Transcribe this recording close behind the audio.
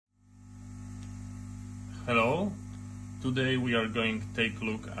Hello, today we are going to take a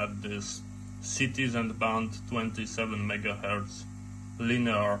look at this Citizen Band 27 MHz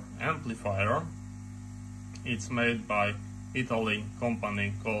linear amplifier. It's made by Italy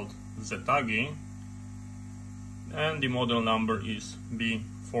company called Zetagi and the model number is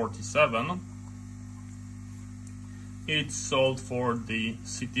b47. It's sold for the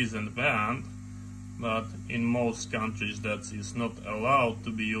Citizen Band, but in most countries that is not allowed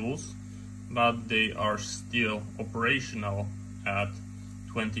to be used, but they are still operational at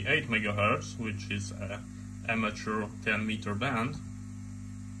 28 MHz, which is an amateur 10-meter band.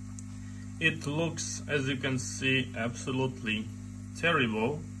 It looks, as you can see, absolutely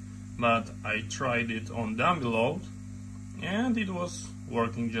terrible, but I tried it on dummy load and it was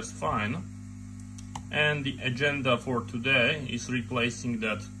working just fine. And the agenda for today is replacing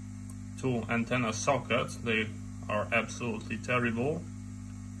that two antenna sockets. They are absolutely terrible,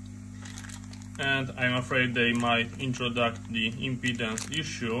 and I'm afraid they might introduce the impedance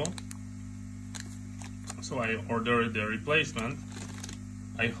issue, so I ordered the replacement.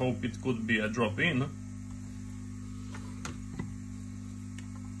 I hope it could be a drop-in.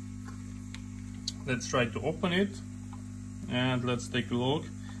 Let's try to open it and let's take a look.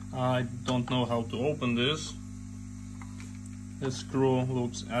 I don't know how to open this. The screw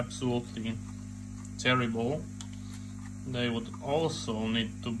looks absolutely terrible. They would also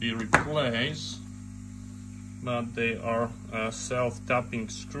need to be replaced, but they are a self-tapping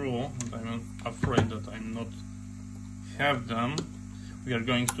screw and I'm afraid that I not have them. We are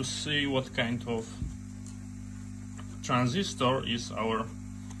going to see what kind of transistor is our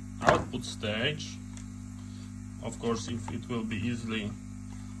output stage. Of course, if it will be easily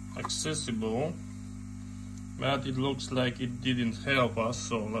accessible, but it looks like it didn't help us,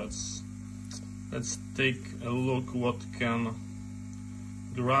 so let's take a look what can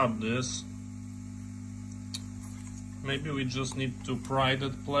grab this. Maybe we just need to pry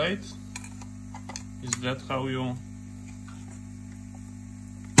that plate. Is that how you...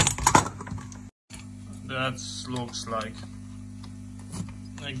 That looks like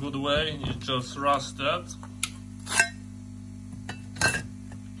a good way. It just rusted.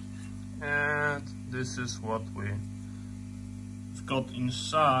 And this is what we've got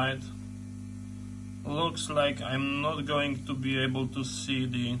inside. Looks like I'm not going to be able to see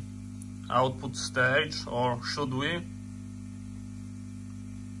the output stage, or should we?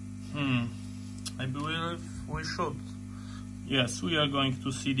 I believe we should. Yes, we are going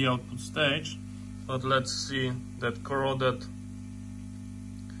to see the output stage, but let's see that corroded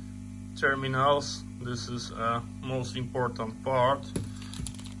terminals. This is a most important part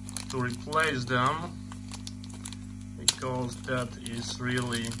to replace them, because that is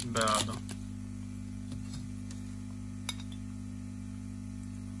really bad.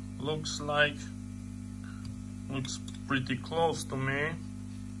 Looks pretty close to me,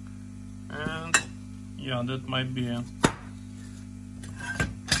 and yeah, that might be a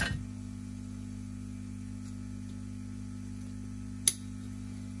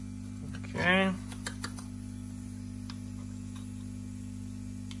okay.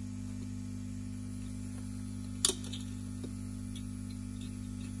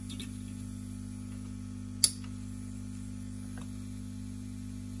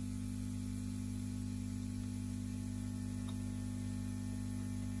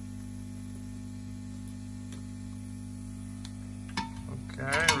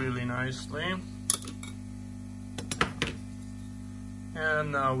 Okay, really nicely.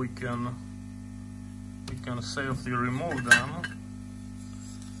 And now we can safely remove them.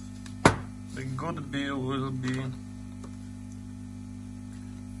 The good bill will be...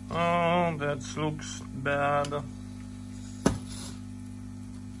 Oh, that looks bad.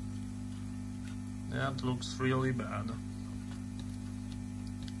 That looks really bad.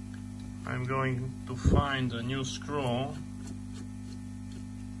 I'm going to find a new screw,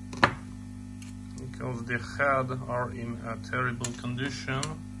 because the head are in a terrible condition.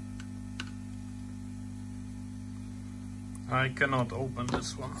 I cannot open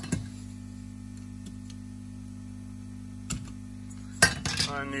this one.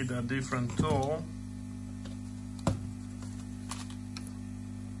 I need a different tool.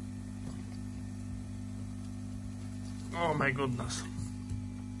 Oh my goodness.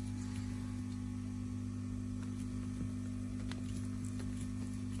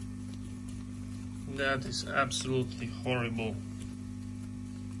 That is absolutely horrible.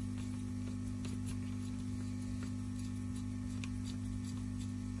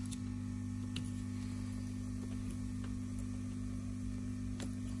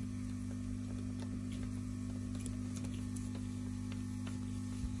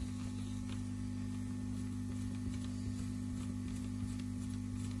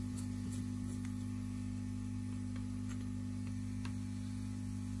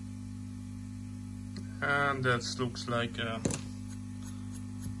 And that looks like a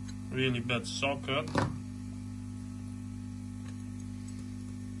really bad socket.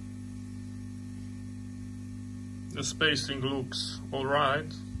 The spacing looks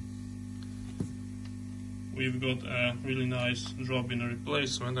alright. We've got a really nice drop in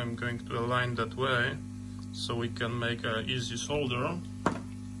replacement. I'm going to align that way so we can make an easy solder.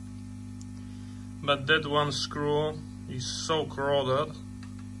 But that one screw is so corroded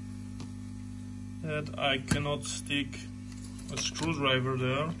that I cannot stick a screwdriver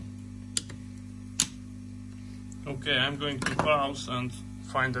there. Okay, I'm going to pause and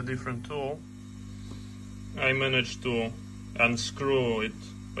find a different tool. I managed to unscrew it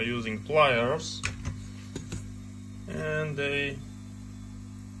by using pliers, and they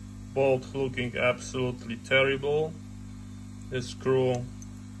both looking absolutely terrible. The screw,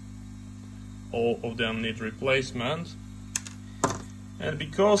 all of them need replacement. And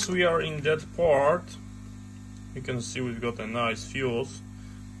because we are in that part, you can see we've got a nice fuse.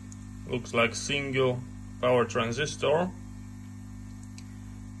 Looks like single power transistor,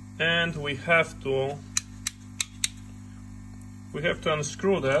 and we have to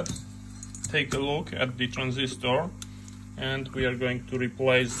unscrew that. Take a look at the transistor, and we are going to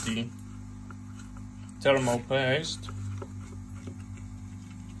replace the thermal paste.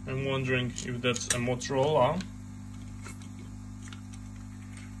 I'm wondering if that's a Motorola.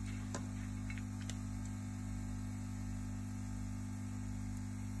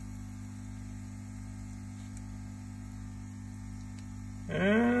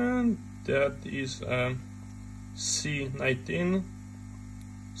 And that is a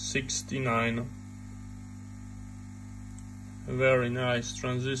C1969. Very nice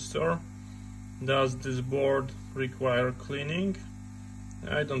transistor. Does this board require cleaning?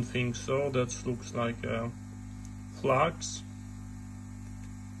 I don't think so. That looks like a flux.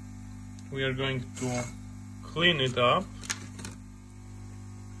 We are going to clean it up.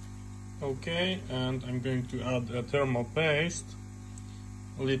 Okay, and I'm going to add a thermal paste,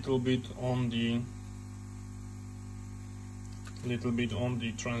 a little bit on the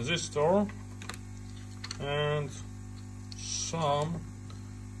transistor, and some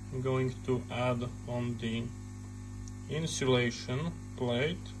I'm going to add on the insulation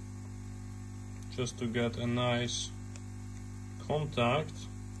plate, just to get a nice contact,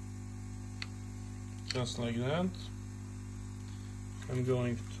 just like that. I'm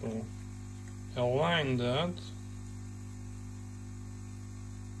going to align that.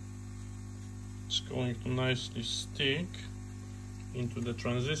 It's going to nicely stick into the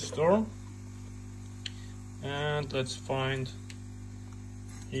transistor, and let's find,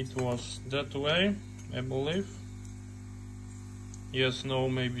 it was that way, I believe. Yes, no,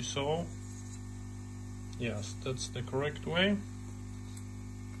 maybe so. Yes, that's the correct way.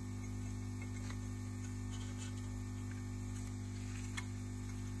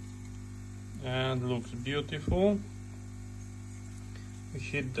 And looks beautiful. We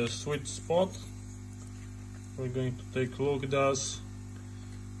hit the sweet spot. We're going to take a look. Does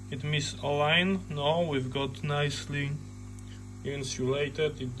it misalign? No, we've got nicely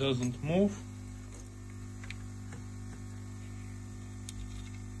insulated. It doesn't move.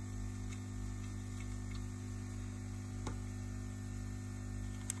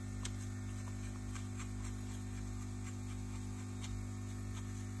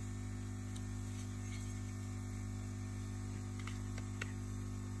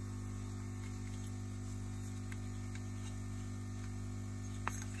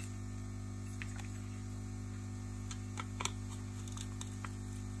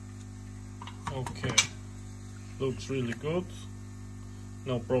 Okay, looks really good.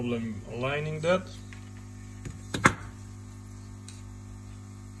 No problem aligning that.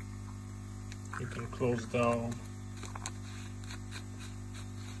 You can close down.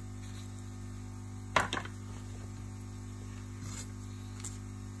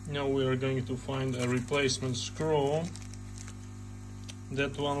 Now we are going to find a replacement screw.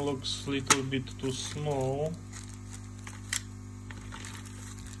 That one looks a little bit too small.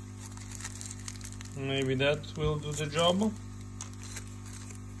 Maybe that will do the job,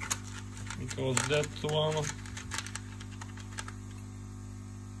 because that one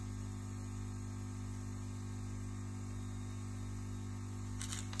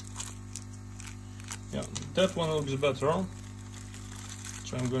that one looks better,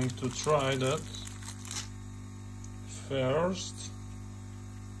 so I'm going to try that first.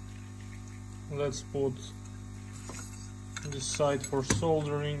 Let's put this side for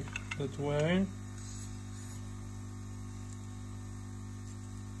soldering that way.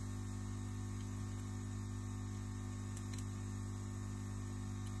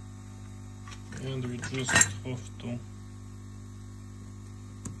 and we just have to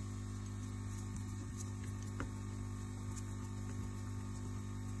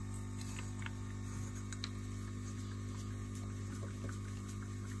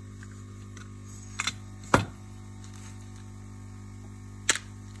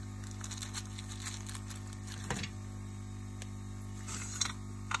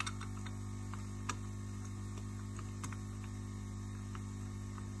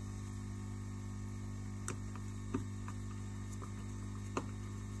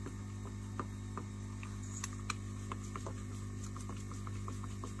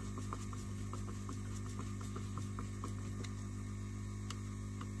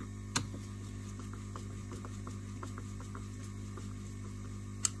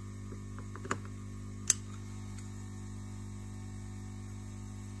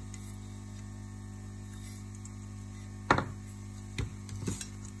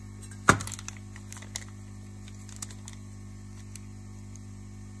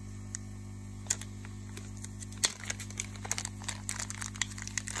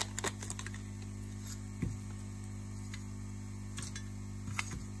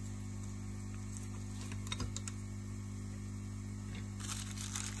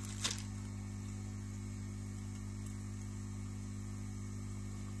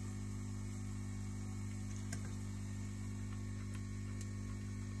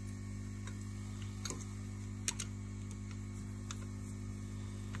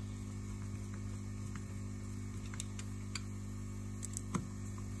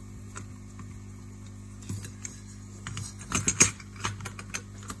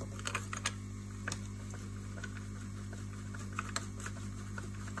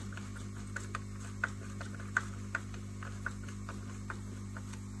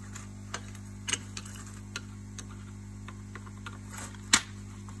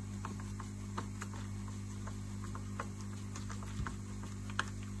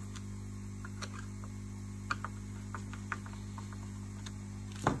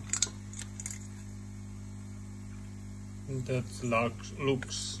that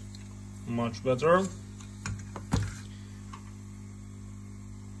looks much better.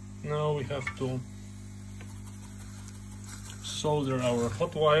 Now we have to solder our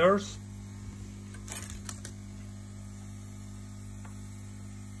hot wires.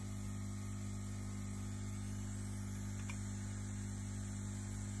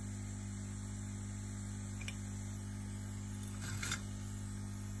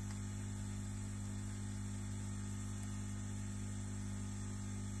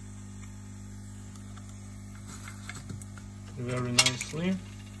 Very nicely.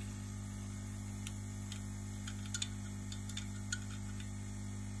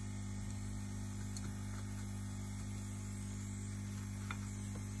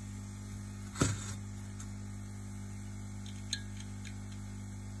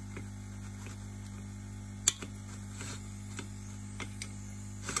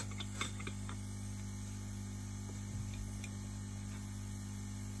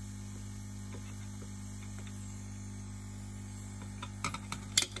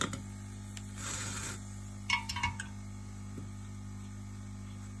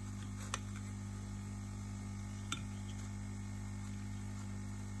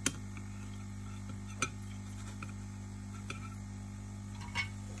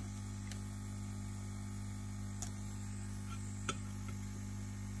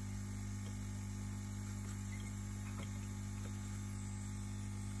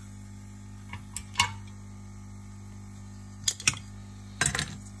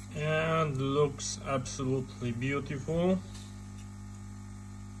 And looks absolutely beautiful.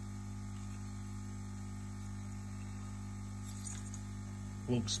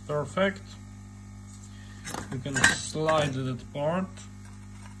 Looks perfect. You can slide that part.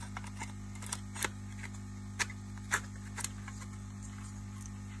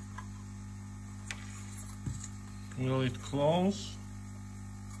 Will it close?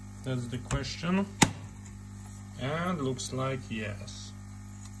 That's the question. And looks like yes.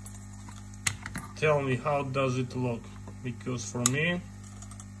 Tell me, how does it look? Because for me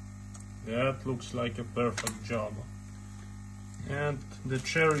that looks like a perfect job. And the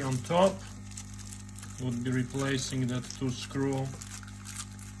cherry on top would be replacing that 2 screw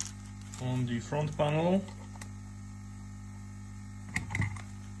on the front panel.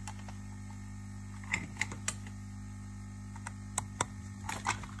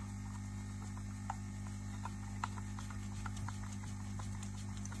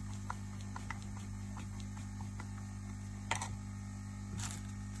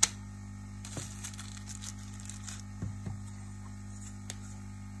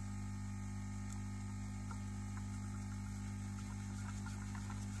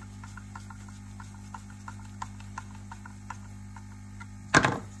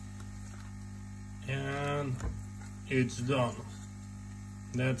 it's done.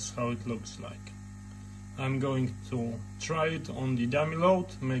 That's how it looks like. I'm going to try it on the dummy load,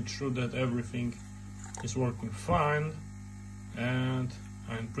 make sure that everything is working fine, and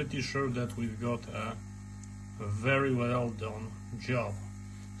I'm pretty sure that we've got a very well done job.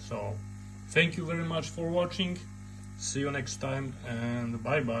 So thank you very much for watching, see you next time, and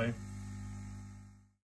bye bye.